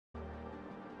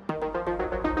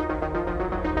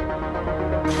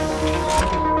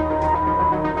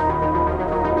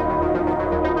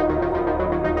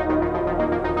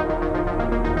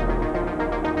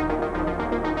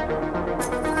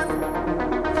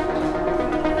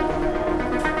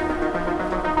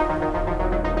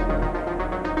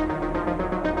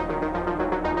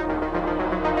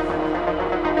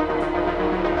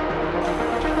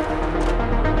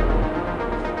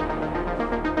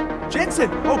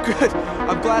good.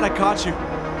 I'm glad I caught you.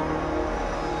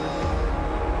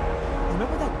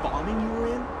 Remember that bombing you were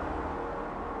in?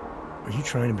 Are you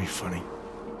trying to be funny?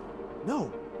 No.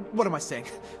 What am I saying?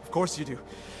 Of course you do.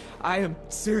 I am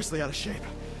seriously out of shape.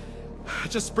 I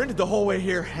just sprinted the whole way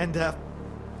here and,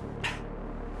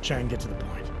 Try and get to the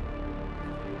point.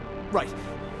 Right.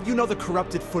 You know the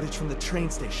corrupted footage from the train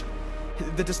station?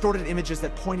 The distorted images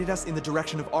that pointed us in the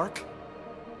direction of Ark?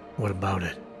 What about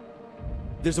it?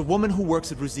 There's a woman who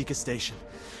works at Ruzicka Station.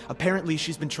 Apparently,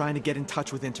 she's been trying to get in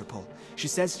touch with Interpol. She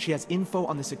says she has info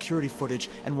on the security footage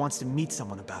and wants to meet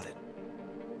someone about it.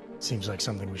 Seems like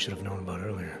something we should have known about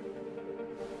earlier.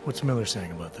 What's Miller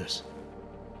saying about this?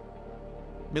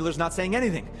 Miller's not saying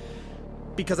anything.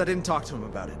 Because I didn't talk to him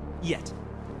about it. Yet.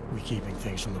 We keeping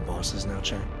things from the bosses now,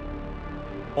 Chang?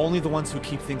 Only the ones who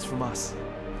keep things from us.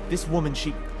 This woman,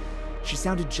 she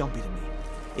sounded jumpy to me.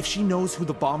 If she knows who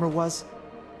the bomber was...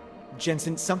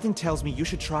 Jensen, something tells me you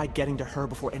should try getting to her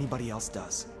before anybody else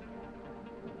does.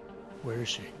 Where is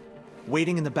she?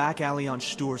 Waiting in the back alley on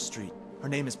Stur Street. Her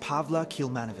name is Pavla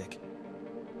Kilmanovic.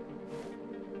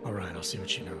 Alright, I'll see what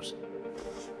she knows.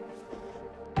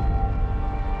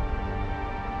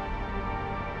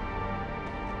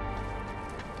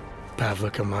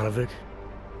 Pavla Kilmanovic?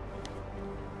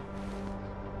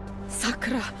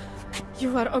 Sakra,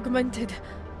 you are augmented.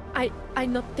 I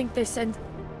not think they sent...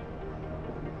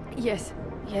 Yes,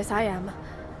 I am.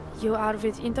 You are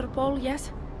with Interpol,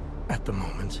 yes? At the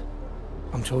moment.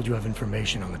 I'm told you have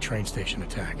information on the train station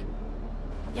attack.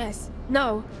 Yes.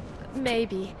 No.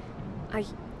 Maybe.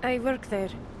 I work there,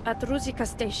 at Ruzicka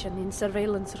Station, in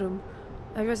surveillance room.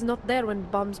 I was not there when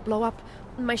bombs blow up.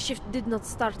 My shift did not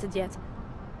started yet.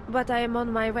 But I am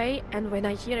on my way, and when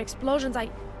I hear explosions, I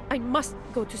must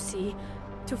go to see,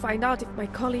 to find out if my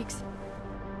colleagues...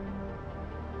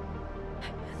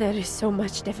 There is so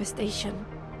much devastation.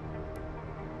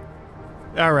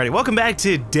 Alrighty, welcome back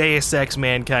to Deus Ex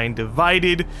Mankind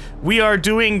Divided. We are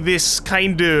doing this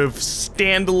kind of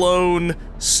standalone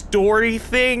story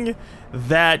thing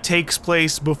that takes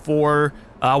place before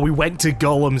we went to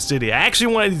Golem City. I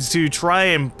actually wanted to try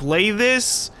and play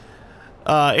this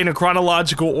in a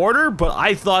chronological order, but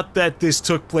I thought that this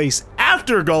took place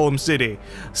after Golem City.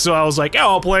 So I was like, oh,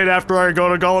 I'll play it after I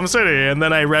go to Golem City. And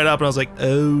then I read up and I was like,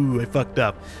 oh, I fucked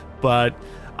up. But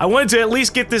I wanted to at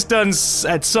least get this done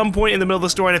at some point in the middle of the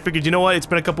story, and I figured, you know what, it's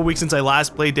been a couple weeks since I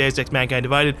last played Deus Ex Mankind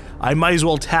Divided. I might as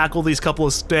well tackle these couple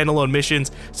of standalone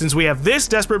missions, since we have this,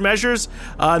 Desperate Measures,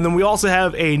 and then we also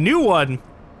have a new one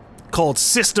called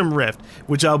System Rift,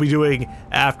 which I'll be doing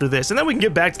after this. And then we can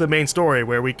get back to the main story,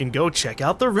 where we can go check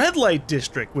out the Red Light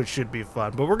District, which should be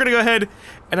fun. But we're gonna go ahead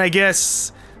and, I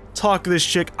guess, talk to this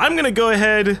chick. I'm gonna go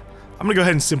ahead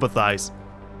and sympathize.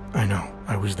 I know,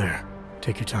 I was there.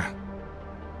 Take your time.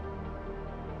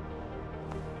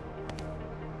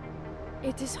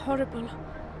 It is horrible.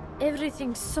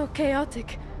 Everything's so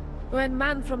chaotic. When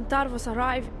man from Tarvos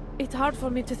arrive, it's hard for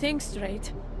me to think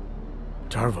straight.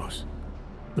 Tarvos?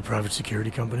 The private security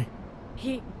company?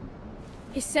 He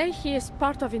say he is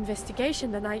part of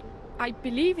investigation, and I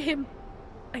believe him.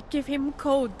 I give him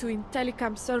code to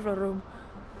Intellicam server room.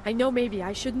 I know maybe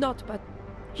I should not, but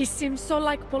he seems so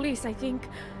like police. I think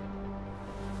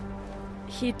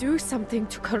he do something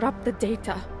to corrupt the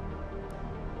data.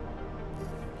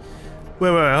 Wait,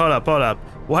 hold up.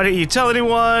 Why didn't you tell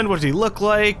anyone? What did he look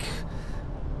like?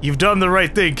 You've done the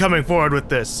right thing coming forward with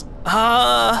this.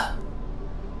 I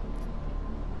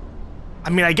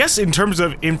mean, I guess in terms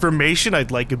of information, I'd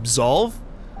like absolve.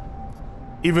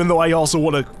 Even though I also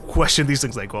want to question these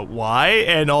things, like, well, why?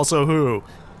 And also who?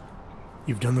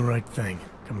 You've done the right thing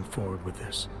coming forward with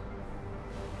this.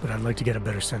 But I'd like to get a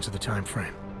better sense of the time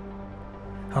frame.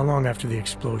 How long after the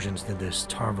explosions did this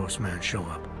Tarvos man show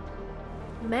up?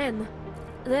 Men.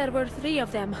 There were 3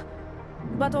 of them,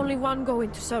 but only one go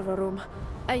into server room.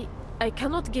 I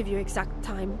cannot give you exact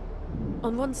time.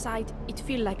 On one side, it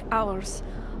feel like hours.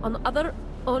 On other,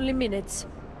 only minutes.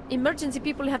 Emergency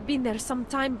people have been there some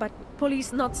time, but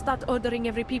police not start ordering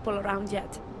every people around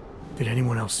yet. Did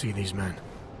anyone else see these men?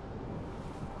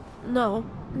 No,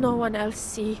 no one else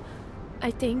see.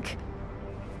 I think...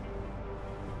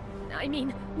 I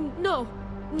mean, no,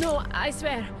 I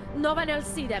swear, no one else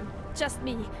see them. Just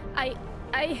me.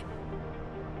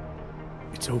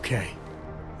 It's okay.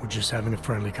 We're just having a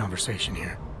friendly conversation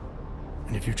here.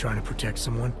 And if you're trying to protect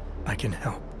someone, I can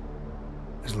help.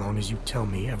 As long as you tell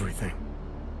me everything.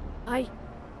 I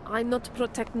not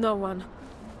protect no one.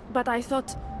 But I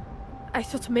thought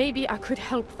maybe I could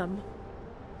help them.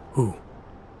 Who?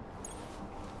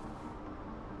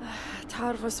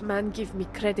 Tarvos man give me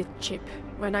credit chip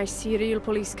when I see real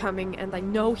police coming, and I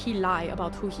know he lie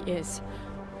about who he is.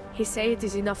 He say it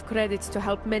is enough credits to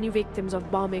help many victims of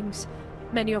bombings,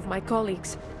 many of my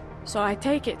colleagues. So I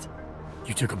take it.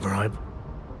 You took a bribe?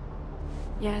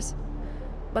 Yes,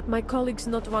 but my colleagues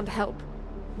not want help.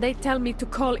 They tell me to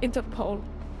call Interpol.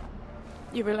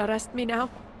 You will arrest me now?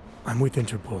 I'm with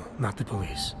Interpol, not the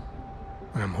police.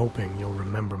 And I'm hoping you'll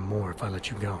remember more if I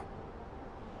let you go.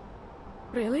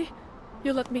 Really?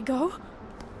 You let me go?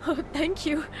 Oh, thank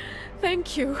you.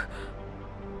 Thank you.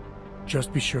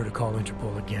 Just be sure to call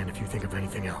Interpol again if you think of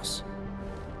anything else.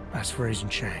 Ask for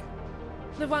Agent Chang.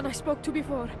 The one I spoke to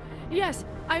before. Yes,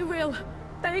 I will.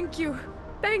 Thank you.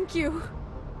 Thank you.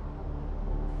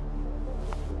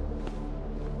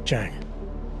 Chang,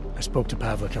 I spoke to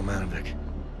Pavlik Ilmanovic.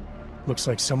 Looks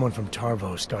like someone from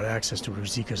Tarvos got access to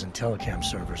Ruzika's and Telecam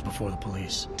servers before the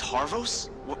police. Tarvos?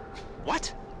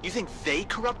 What? You think they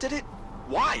corrupted it?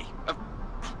 Why?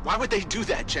 Why would they do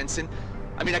that, Jensen?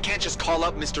 I mean, I can't just call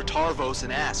up Mr. Tarvos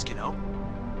and ask, you know?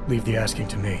 Leave the asking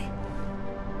to me.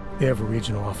 They have a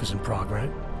regional office in Prague,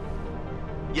 right?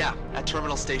 Yeah, at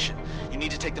Terminal Station. You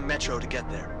need to take the metro to get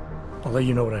there. I'll let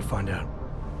you know what I find out.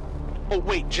 Oh,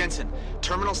 wait, Jensen.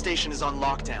 Terminal Station is on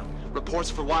lockdown.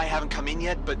 Reports for why haven't come in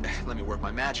yet, but let me work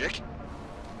my magic.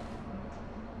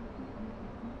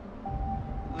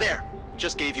 There.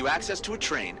 Just gave you access to a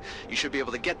train. You should be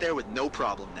able to get there with no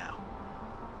problem now.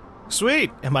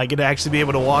 Sweet. Am I gonna actually be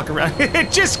able to walk around?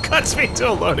 It just cuts me to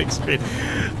a loading screen.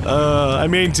 I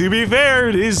mean, to be fair,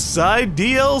 it is side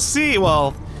DLC.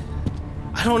 Well,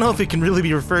 I don't know if it can really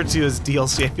be referred to as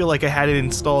DLC. I feel like I had it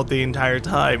installed the entire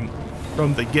time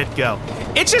from the get-go.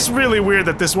 It's just really weird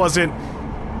that this wasn't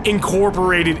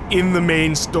incorporated in the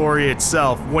main story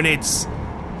itself when it's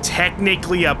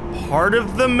technically a part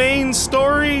of the main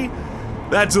story.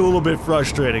 That's a little bit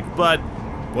frustrating, but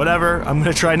whatever. I'm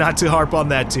gonna try not to harp on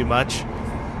that too much,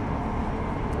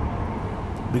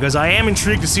 because I am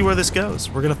intrigued to see where this goes.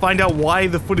 We're gonna find out why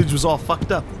the footage was all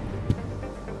fucked up.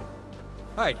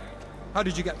 Hey, how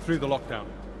did you get through the lockdown?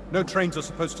 No trains are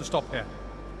supposed to stop here.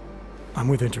 I'm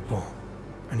with Interpol.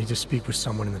 I need to speak with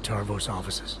someone in the Tarvos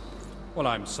offices. Well,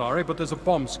 I'm sorry, but there's a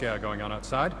bomb scare going on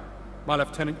outside. My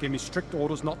lieutenant gave me strict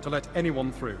orders not to let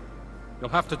anyone through. You'll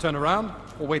have to turn around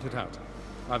or wait it out.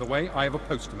 Either way, I have a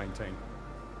post to maintain.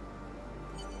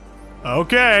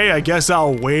 Okay, I guess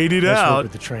I'll wait it Let's work out.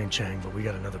 with the train, Chang, but we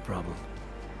got another problem.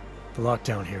 The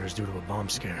lockdown here is due to a bomb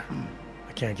scare.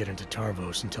 I can't get into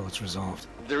Tarvos until it's resolved.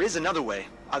 There is another way.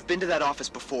 I've been to that office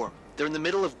before. They're in the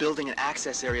middle of building an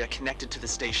access area connected to the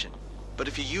station. But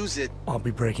if you use it... I'll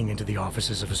be breaking into the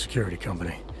offices of a security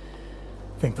company.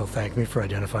 Think they'll thank me for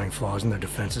identifying flaws in their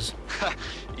defenses?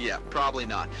 Yeah, probably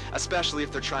not. Especially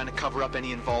if they're trying to cover up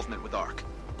any involvement with ARC.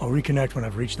 I'll reconnect when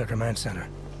I've reached their command center.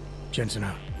 Jensen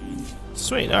out.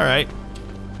 Sweet, alright.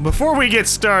 Before we get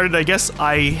started, I guess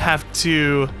I have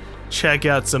to check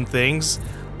out some things.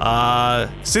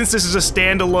 Since this is a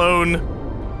standalone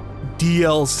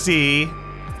DLC,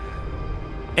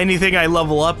 anything I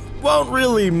level up won't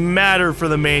really matter for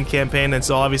the main campaign, and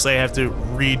so obviously I have to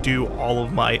redo all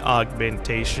of my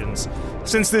augmentations.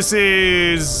 Since this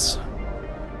is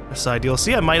a side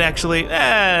DLC, I might actually,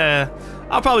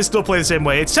 I'll probably still play the same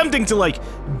way. It's tempting to like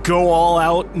go all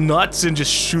out nuts and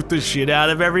just shoot the shit out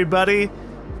of everybody.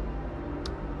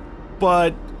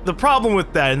 But the problem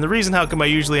with that, and the reason how come I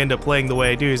usually end up playing the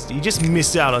way I do, is you just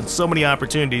miss out on so many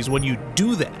opportunities when you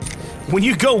do that. When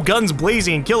you go guns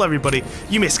blazing and kill everybody,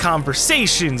 you miss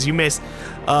conversations, you miss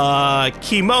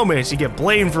key moments, you get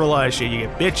blamed for a lot of shit, you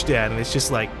get bitched at, and it's just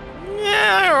like,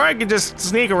 yeah, or I could just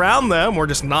sneak around them or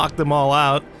just knock them all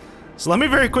out. So let me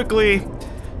very quickly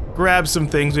grab some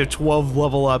things. We have 12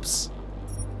 level ups.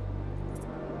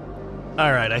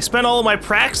 Alright, I spent all of my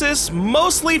praxis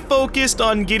mostly focused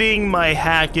on getting my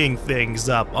hacking things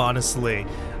up, honestly.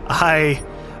 I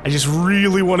just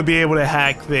really want to be able to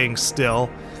hack things still.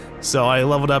 So I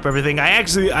leveled up everything. I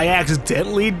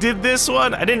accidentally did this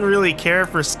one. I didn't really care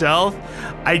for stealth.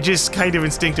 I just kind of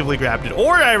instinctively grabbed it.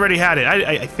 Or I already had it.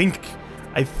 I think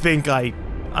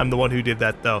I'm the one who did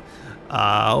that though.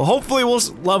 Hopefully we'll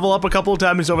level up a couple of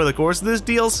times over the course of this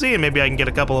DLC and maybe I can get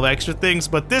a couple of extra things,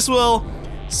 but this will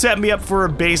set me up for a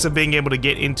base of being able to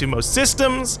get into most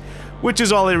systems, which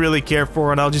is all I really care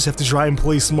for, and I'll just have to try and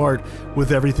play smart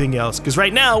with everything else. Because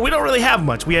right now, we don't really have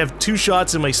much. We have 2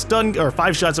 shots in my stun, or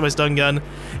 5 shots in my stun gun,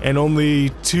 and only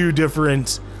 2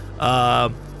 different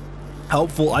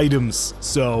helpful items.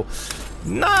 So,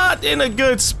 not in a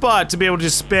good spot to be able to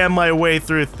just spam my way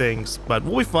through things. But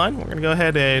we'll be fine. We're gonna go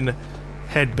ahead and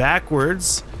head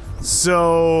backwards.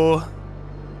 So,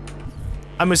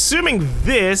 I'm assuming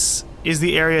this is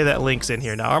the area that links in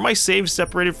here. Now, are my saves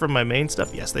separated from my main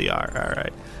stuff? Yes, they are.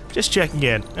 Alright. Just checking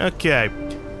in. Okay.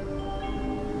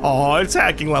 Oh, it's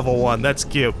hacking level 1. That's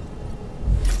cute.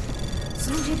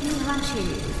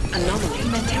 Anomaly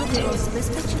detected.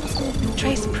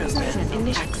 Trace program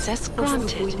initial. Access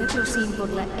granted.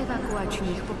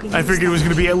 I figured it was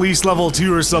going to be at least level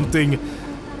 2 or something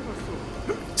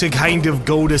to kind of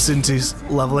goad us into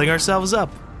leveling ourselves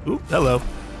up. Ooh, hello.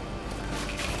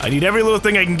 I need every little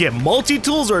thing I can get.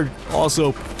 Multi-tools are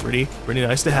also pretty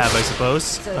nice to have, I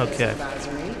suppose. Okay.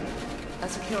 A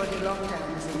security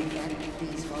lockdown is in effect.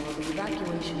 Please follow the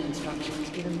evacuation instructions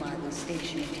given by the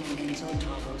station attendants or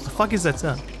toggles. The fuck is that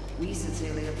sound? We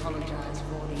sincerely apologize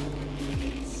for the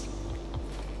inconvenience.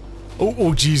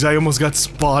 Oh, geez, I almost got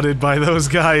spotted by those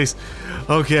guys.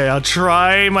 Okay, I'll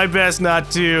try my best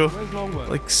not to,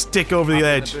 like, stick over the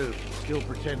edge. Still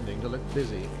pretending to look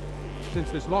busy. Since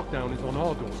this lockdown is on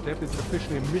our doorstep, it's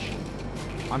officially a mission.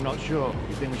 I'm not sure.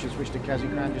 You think we should switch to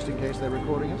Kazikran just in case they're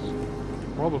recording us?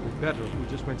 Probably better if we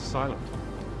just went silent.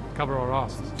 Cover our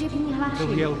asses. Until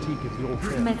the LT gives the all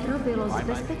clear.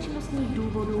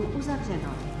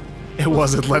 It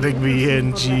wasn't letting me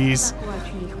in, jeez.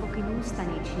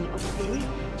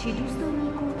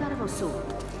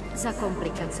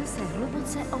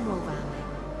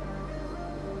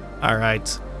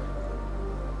 Alright.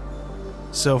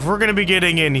 So if we're gonna be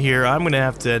getting in here, I'm gonna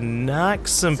have to knock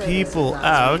some people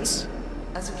out.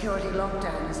 A security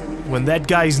lockdown is in effect. When that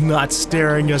guy's not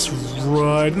staring us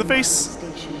right in the face.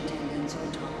 Station attendants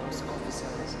or toggles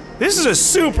officers. This is a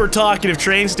super talkative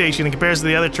train station in comparison to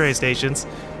the other train stations.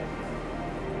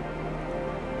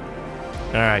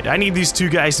 Alright, I need these two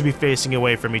guys to be facing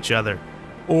away from each other.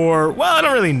 Or, well, I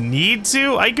don't really need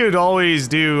to. I could always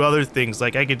do other things,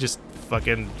 like I could just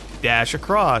fucking dash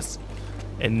across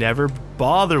and never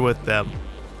bother with them.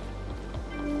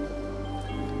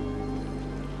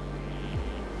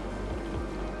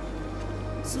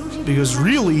 Because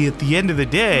really, at the end of the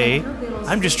day,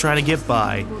 I'm just trying to get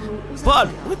by. But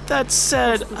with that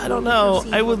said, I don't know.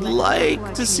 I would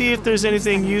like to see if there's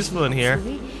anything useful in here.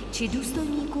 Look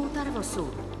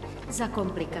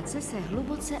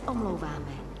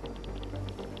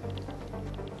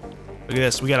at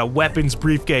this, we got a weapons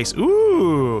briefcase.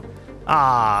 Ooh!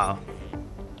 Ah.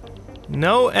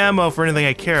 No ammo for anything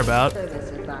I care about.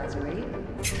 Service advisory.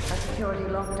 A security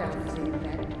lockdown is in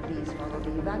effect. Please follow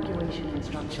the evacuation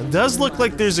instructions. It does look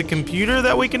like there's a computer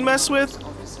that we can mess with.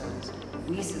 Officers,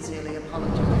 we sincerely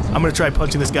apologize. I'm gonna try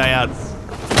punching this guy out.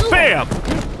 BAM!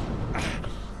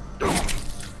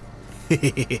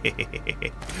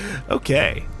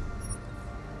 Okay.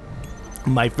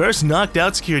 My first knocked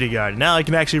out security guard. Now I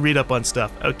can actually read up on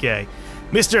stuff. Okay.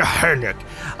 Mr. Hernick,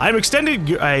 I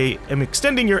am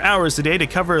extending your hours today to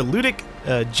cover Ludik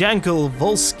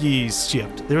Jankovolsky's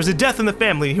shift. There is a death in the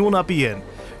family and he will not be in.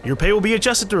 Your pay will be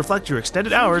adjusted to reflect your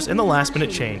extended hours and the last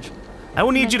minute change. I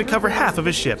will need you to cover half of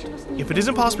his shift. If it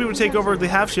isn't possible to take over the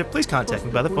half shift, please contact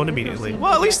me by the phone immediately.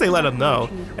 Well, at least they let him know.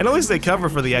 And at least they cover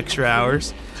for the extra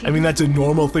hours. I mean, that's a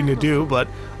normal thing to do, but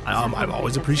I'm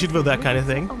always appreciative of that kind of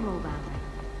thing.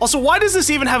 Also, why does this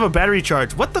even have a battery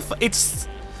charge? What the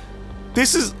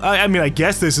this is, I mean, I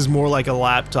guess this is more like a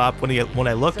laptop when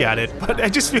I look at it, but I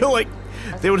just feel like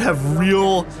they would have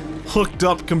real hooked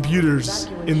up computers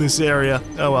in this area.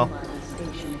 Oh well.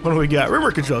 What do we got?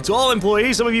 Rumor control. To all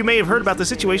employees, some of you may have heard about the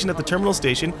situation at the terminal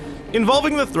station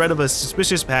involving the threat of a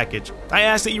suspicious package. I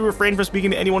ask that you refrain from speaking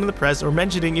to anyone in the press or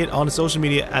mentioning it on social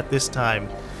media at this time.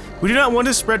 We do not want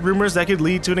to spread rumors that could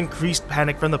lead to an increased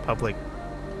panic from the public.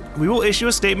 We will issue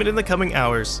a statement in the coming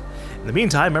hours. In the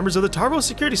meantime, members of the Tarbo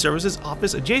Security Services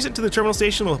office adjacent to the terminal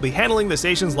station will be handling the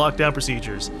station's lockdown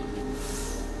procedures.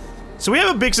 So we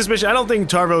have a big suspicion. I don't think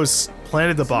Tarbo's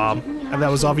planted the bomb, and that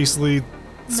was obviously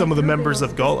some of the members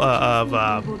of in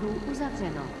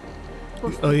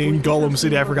Golem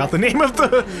City. I forgot the name of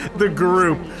the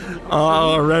group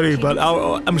already, but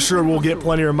I'm sure we'll get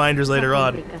plenty of reminders later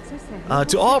on.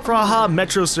 To all Praha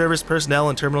Metro Service personnel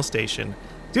and terminal station.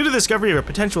 Due to the discovery of a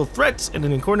potential threat and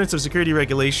in accordance with Security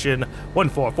Regulation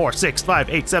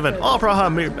 1446587, all Praha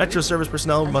Metro Service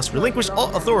personnel must relinquish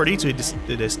all authority to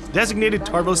designated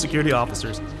Tarbo security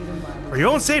officers. For your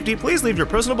own safety, please leave your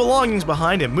personal belongings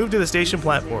behind and move to the station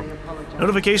platform.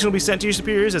 Notification will be sent to your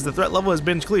superiors as the threat level has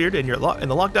been cleared and the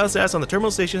lockdown status on the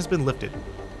terminal station has been lifted.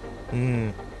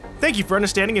 Thank you for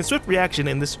understanding and swift reaction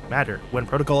in this matter. When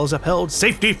protocol is upheld,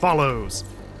 safety follows.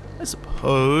 I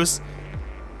suppose.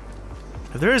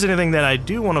 If there is anything that I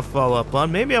do want to follow up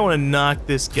on, maybe I want to knock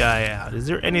this guy out. Is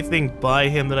there anything by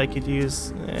him that I could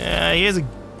use? He has a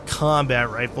combat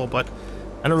rifle, but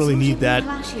I don't really need that.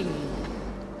 I'm just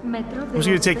going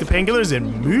to take the painkillers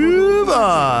and move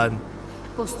on.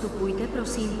 Postupujte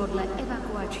prosím podle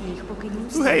evakuačních pokynů.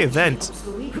 Ooh, hey, event.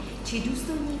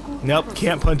 Nope,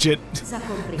 can't punch it.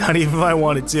 Not even if I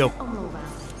wanted to.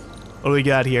 What do we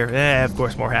got here? Of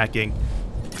course, more hacking.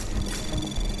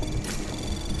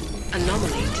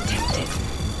 Anomaly detected.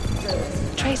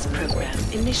 Trace program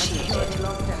initiated.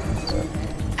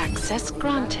 Access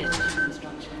granted.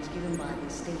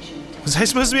 Was I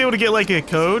supposed to be able to get like a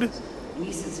code?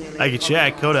 I could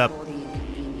check. Code up.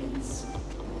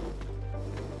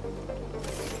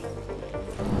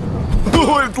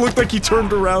 Oh, it looked like he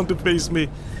turned around to face me.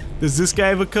 Does this guy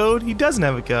have a code? He doesn't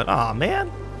have a code. Aw,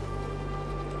 man.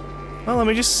 Well, let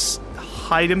me just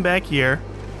hide him back here.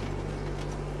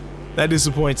 That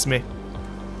disappoints me.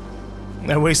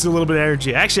 I wasted a little bit of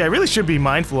energy. Actually, I really should be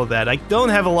mindful of that. I don't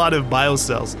have a lot of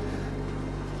biocells.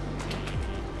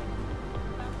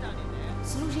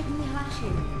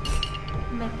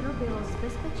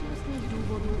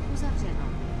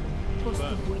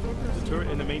 The turret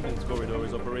in the maintenance corridor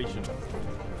is operational.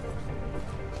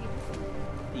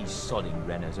 These sodding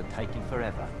Renners are taking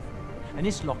forever. And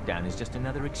this lockdown is just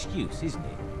another excuse, isn't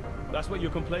it? That's what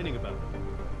you're complaining about.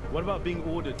 What about being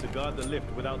ordered to guard the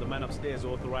lift without the man upstairs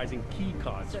authorizing key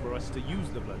cards for us to use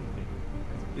the bloody thing?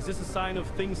 Is this a sign of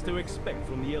things to expect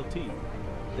from the LT?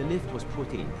 The lift was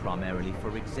put in primarily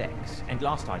for execs, and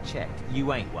last I checked,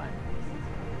 you ain't one.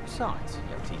 Besides,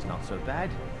 LT's not so bad.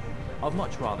 I'd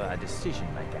much rather a decision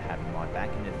maker having my back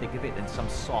in the thick of it than some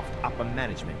soft upper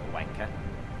management wanker.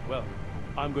 Well,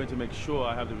 I'm going to make sure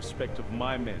I have the respect of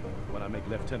my men when I make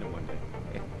lieutenant one day.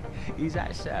 Is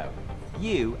that so?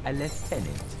 You a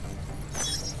lieutenant?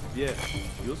 Yeah,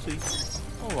 you'll see.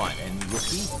 All right then,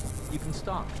 rookie. You can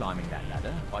start climbing that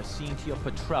ladder by seeing to your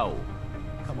patrol.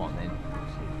 Come on then.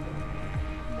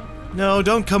 No,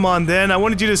 don't come on then. I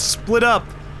wanted you to split up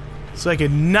so I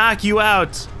could knock you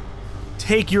out.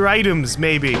 Take your items,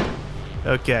 maybe.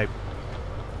 Okay.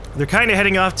 They're kind of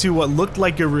heading off to what looked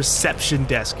like a reception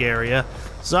desk area.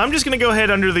 So I'm just going to go ahead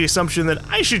under the assumption that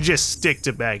I should just stick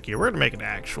to back here. We're going to make an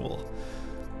actual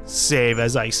save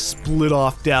as I split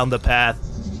off down the path.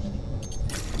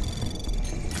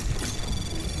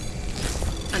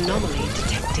 Anomaly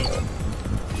detected.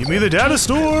 Give me the data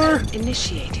store!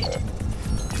 Initiated.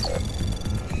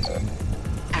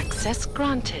 Access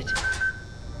granted.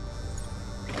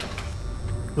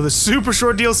 With a super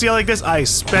short DLC like this, I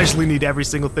especially need every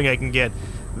single thing I can get.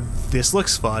 This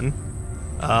looks fun.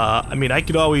 I mean, I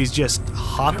could always just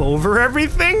hop over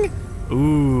everything.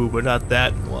 Ooh, but not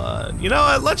that one. You know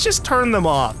what? Let's just turn them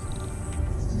off.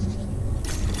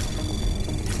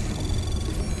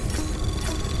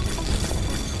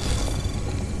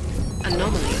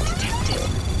 Anomaly detected.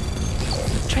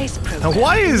 Trace program. Now,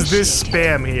 why is this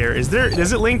spam here? Is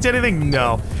it linked to anything?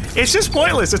 No. It's just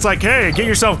pointless. It's like, hey, get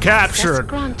yourself captured.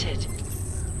 Granted.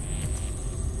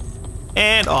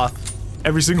 And off.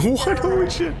 Every single one. Holy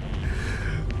shit.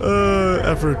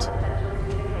 Effort.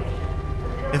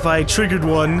 If I triggered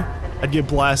one, I'd get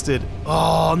blasted.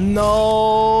 Oh,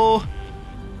 no.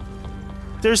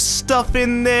 There's stuff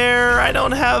in there. I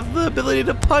don't have the ability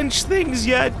to punch things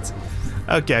yet.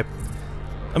 Okay.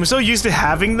 I'm so used to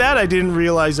having that, I didn't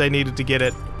realize I needed to get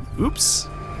it. Oops.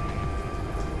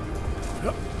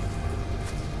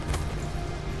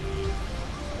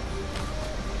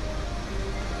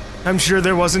 I'm sure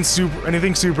there wasn't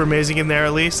anything super amazing in there,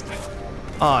 at least.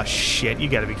 Aw, shit, you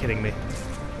gotta be kidding me.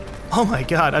 Oh my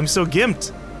god, I'm so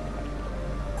gimped.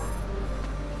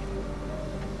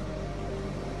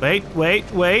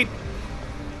 Wait.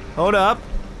 Hold up.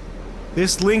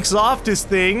 This links off to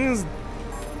things,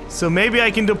 so maybe I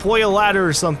can deploy a ladder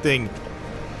or something.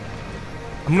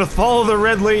 I'm gonna follow the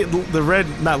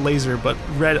red not laser, but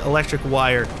red electric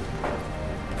wire.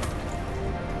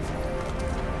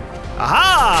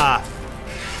 Aha!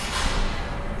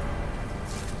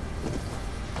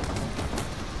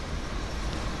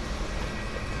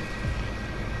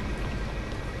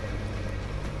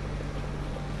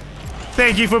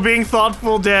 Thank you for being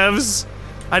thoughtful, devs.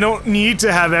 I don't need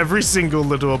to have every single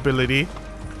little ability.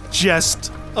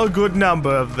 Just a good number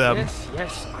of them.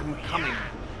 Yes, I'm coming.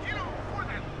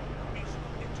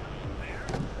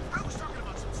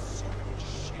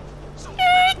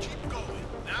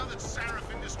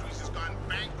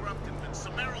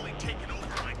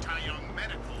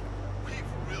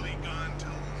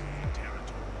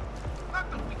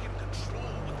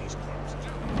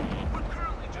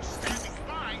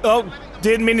 Oh,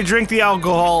 didn't mean to drink the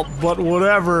alcohol, but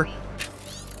whatever.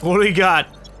 What do we got?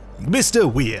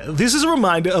 Mr. Weir, this is a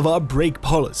reminder of our break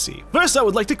policy. First, I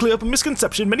would like to clear up a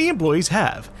misconception many employees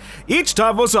have. Each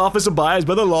Tarvos office abides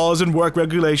by the laws and work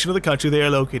regulation of the country they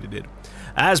are located in.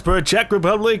 As per Czech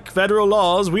Republic federal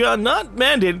laws, we are not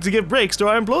mandated to give breaks to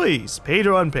our employees, paid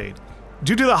or unpaid.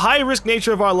 Due to the high-risk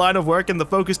nature of our line of work and the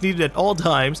focus needed at all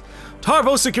times,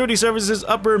 Tarvos Security Services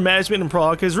upper management in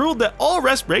Prague has ruled that all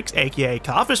rest breaks, aka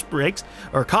coffee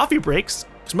breaks,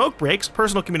 smoke breaks,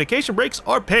 personal communication breaks,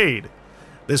 are paid.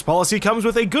 This policy comes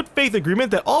with a good faith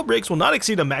agreement that all breaks will not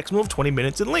exceed a maximum of 20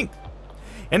 minutes in length.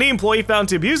 Any employee found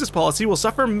to abuse this policy will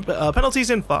suffer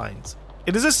penalties and fines.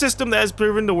 It is a system that has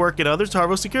proven to work in other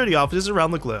Tarvos security offices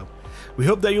around the globe. We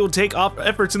hope that you will take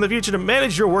efforts in the future to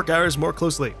manage your work hours more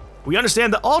closely. We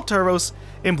understand that all Tarvos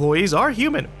employees are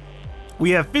human.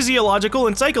 We have physiological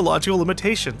and psychological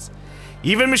limitations.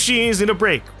 Even machines need a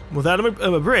break. Without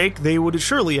a break, they would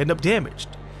surely end up damaged.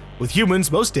 With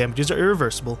humans, most damages are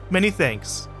irreversible. Many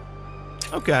thanks.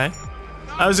 Okay.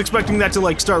 I was expecting that to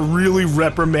like start really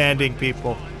reprimanding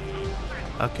people.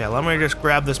 Okay, let me just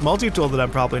grab this multi-tool that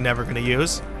I'm probably never going to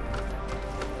use.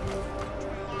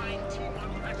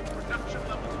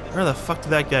 Where the fuck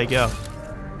did that guy go?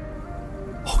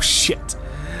 Oh shit.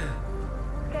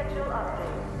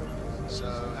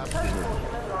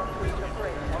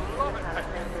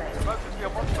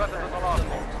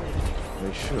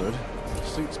 They should. The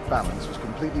suit's balance was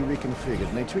completely reconfigured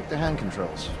and they tweaked the hand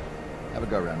controls. Have a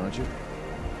go around, won't you?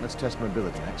 Let's test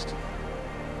mobility next.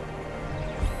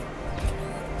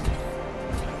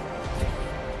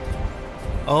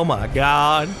 Oh my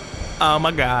god. Oh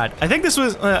my god. I think this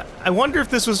was, I wonder if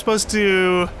this was supposed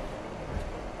to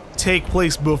take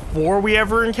place before we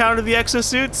ever encountered the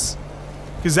exosuits?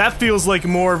 Because that feels like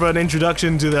more of an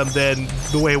introduction to them than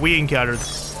the way we encountered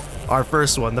our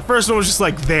first one. The first one was just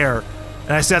like there,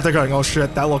 and I sat there going, oh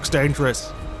shit, that looks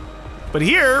dangerous. But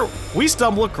here, we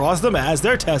stumble across them as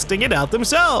they're testing it out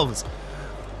themselves.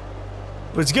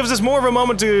 Which gives us more of a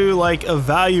moment to like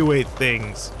evaluate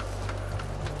things.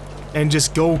 And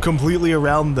just go completely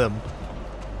around them.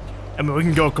 I mean, we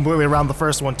can go completely around the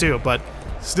first one too, but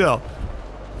still.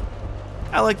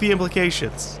 I like the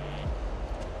implications.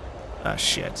 Ah,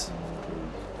 shit.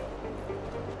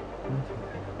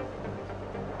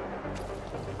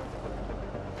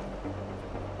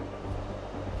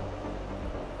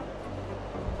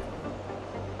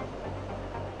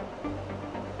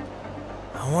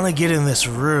 I want to get in this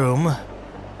room,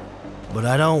 but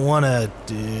I don't want to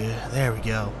there we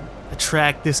go.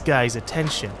 Attract this guy's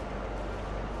attention.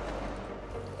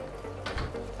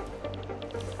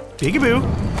 Peekaboo.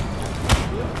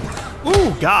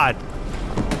 Ooh, God.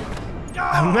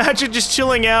 Imagine just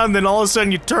chilling out and then all of a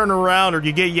sudden you turn around or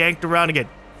you get yanked around and get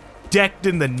decked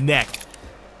in the neck.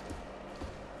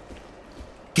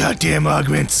 Goddamn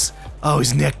augments.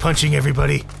 Always neck punching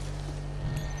everybody.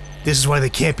 This is why they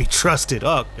can't be trusted.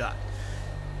 Oh, God.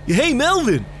 Hey,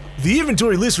 Melvin. The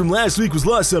inventory list from last week was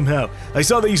lost somehow. I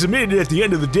saw that you submitted it at the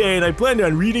end of the day and I planned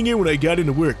on reading it when I got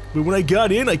into work. But when I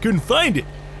got in, I couldn't find it.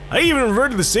 I even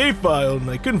reverted to the save file and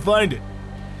I couldn't find it.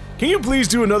 Can you please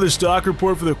do another stock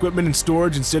report for the equipment and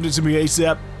storage and send it to me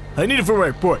ASAP? I need it for my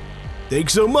report.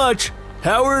 Thanks so much,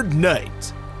 Howard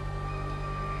Knight.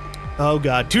 Oh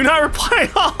God, do not reply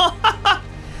all.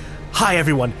 Hi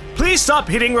everyone, please stop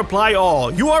hitting reply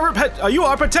all. You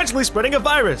are potentially spreading a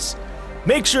virus.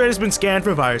 Make sure it has been scanned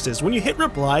for viruses. When you hit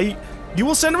reply, you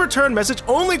will send a return message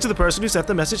only to the person who sent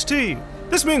the message to you.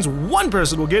 This means one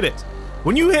person will get it.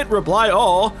 When you hit reply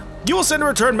all, you will send a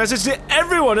return message to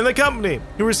everyone in the company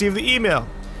who received the email.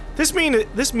 This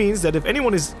means that if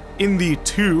anyone is in the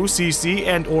to CC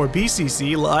and or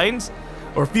BCC lines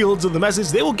or fields of the message,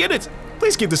 they will get it.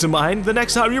 Please keep this in mind the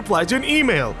next time you reply to an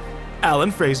email. Alan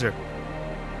Fraser.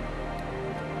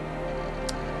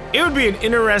 It would be an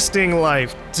interesting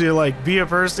life to like be a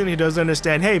person who doesn't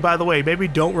understand, hey, by the way, maybe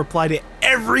don't reply to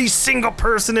every single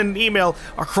person in an email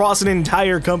across an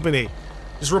entire company.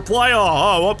 Just reply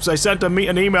all. Oh, whoops, I sent an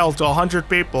email to 100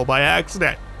 people by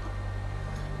accident.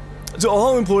 To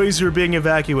all employees who are being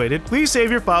evacuated, please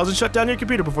save your files and shut down your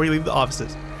computer before you leave the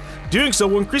offices. Doing so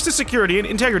will increase the security and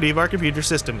integrity of our computer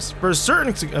systems. For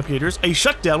certain computers, a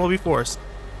shutdown will be forced.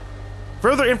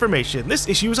 Further information, this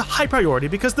issue is a high priority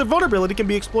because the vulnerability can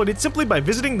be exploited simply by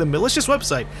visiting the malicious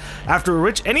website, after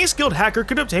which any skilled hacker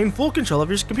could obtain full control of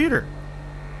your computer.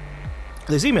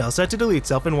 This email is set to delete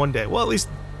itself in one day. Well, at least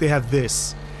they have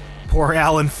this. Poor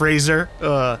Alan Fraser.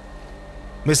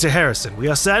 Mr. Harrison, we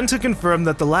are saddened to confirm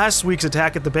that the last week's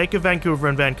attack at the Bank of Vancouver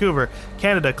in Vancouver,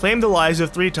 Canada, claimed the lives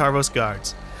of 3 Tarvos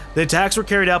guards. The attacks were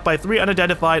carried out by 3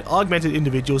 unidentified, augmented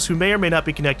individuals who may or may not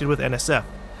be connected with NSF.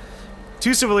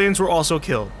 2 civilians were also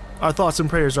killed. Our thoughts and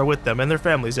prayers are with them and their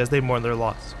families as they mourn their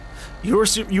loss.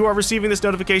 You are receiving this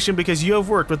notification because you have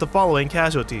worked with the following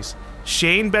casualties: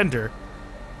 Shane Bender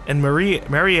and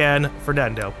Marianne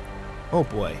Fernando. Oh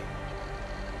boy.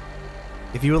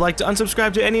 If you would like to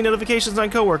unsubscribe to any notifications on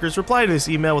coworkers, reply to this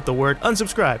email with the word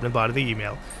unsubscribe in the body of the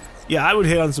email. Yeah, I would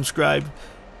hit unsubscribe.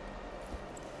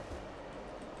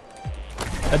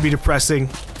 That'd be depressing.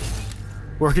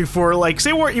 Working for, like,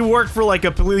 say you work for, like,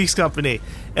 a police company,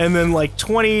 and then, like,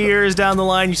 20 years down the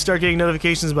line, you start getting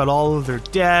notifications about all of their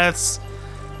deaths.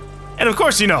 And of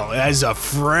course, you know, as a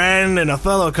friend and a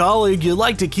fellow colleague, you'd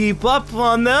like to keep up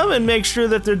on them and make sure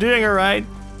that they're doing alright.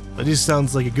 It just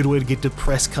sounds like a good way to get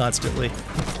depressed constantly.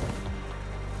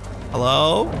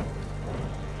 Hello?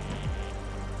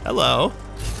 Hello?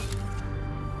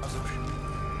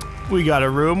 We got a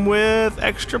room with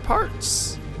extra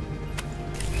parts.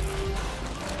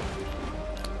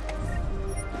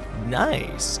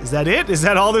 Nice. Is that it? Is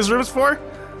that all this room's for?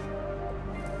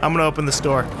 I'm gonna open this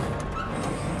door.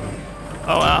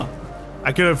 Oh wow.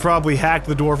 I could have probably hacked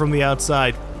the door from the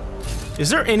outside. Is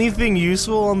there anything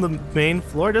useful on the main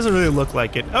floor? It doesn't really look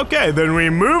like it. Okay, then we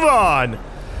move on.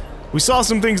 We saw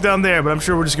some things down there, but I'm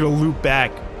sure we're just gonna loop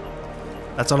back.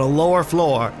 That's on a lower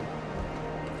floor.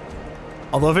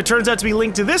 Although if it turns out to be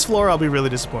linked to this floor, I'll be really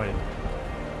disappointed.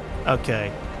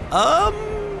 Okay.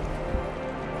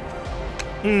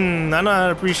 I'm not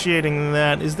appreciating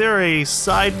that. Is there a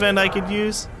side vent I could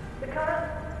use? The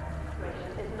current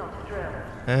situation is not a drill.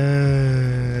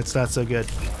 It's not so good.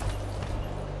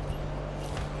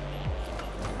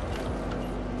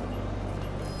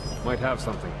 Might have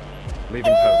something.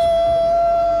 Leaving post.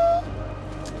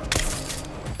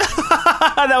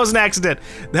 That was an accident.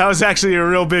 That was actually a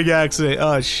real big accident.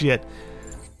 Oh shit.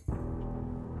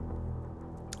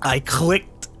 I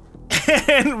clicked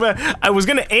and I was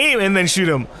gonna aim and then shoot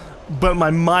him, but my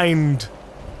mind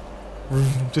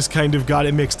just kind of got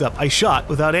it mixed up. I shot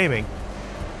without aiming.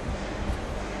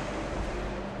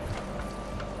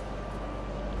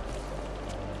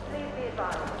 Please be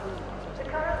advised. The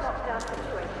current lockdown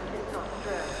situation is not a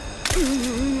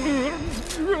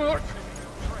drill.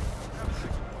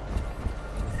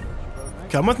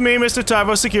 Come with me, Mr.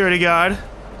 Tarvo security guard.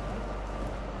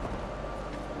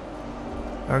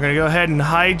 We're gonna go ahead and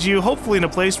hide you, hopefully in a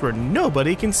place where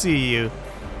nobody can see you.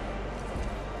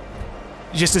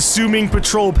 Just assuming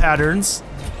patrol patterns.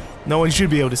 No one should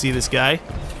be able to see this guy.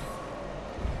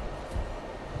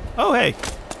 Oh, hey.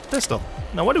 Pistol.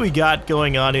 Now, what do we got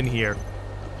going on in here?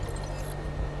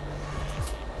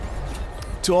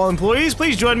 To all employees,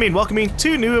 please join me in welcoming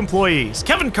 2 new employees,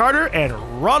 Kevin Carter and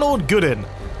Ronald Gooden.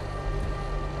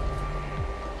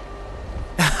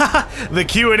 The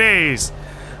Q&As.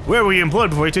 Where were you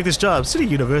employed before you took this job? City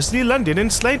University, London,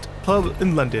 and Slate Pub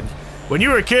in London. When you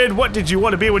were a kid, what did you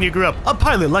want to be when you grew up? A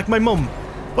pilot like my mum.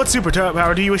 What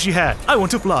superpower do you wish you had? I want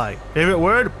to fly. Favorite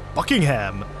word?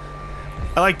 Buckingham.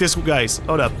 I like this, guys.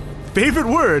 Hold up. Favorite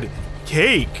word?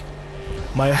 Cake.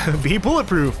 Be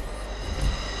bulletproof.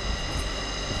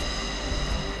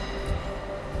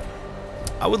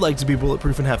 I would like to be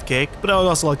bulletproof and have cake, but I would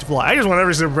also like to fly. I just want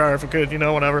every superpower if I could, you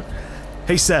know, whatever.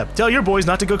 Hey Seb, tell your boys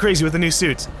not to go crazy with the new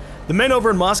suits. The men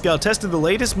over in Moscow tested the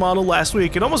latest model last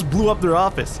week and almost blew up their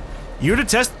office. You're to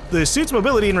test the suit's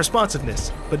mobility and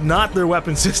responsiveness, but not their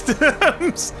weapon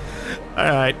systems.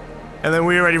 Alright. And then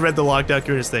we already read the lockdown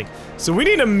curious thing. So we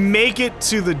need to make it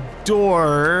to the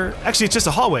door. Actually, it's just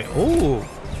a hallway. Oh.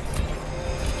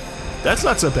 That's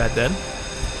not so bad then.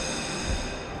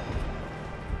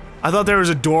 I thought there was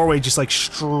a doorway just like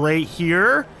straight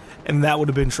here, and that would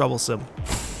have been troublesome.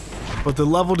 But the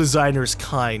level designer is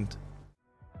kind.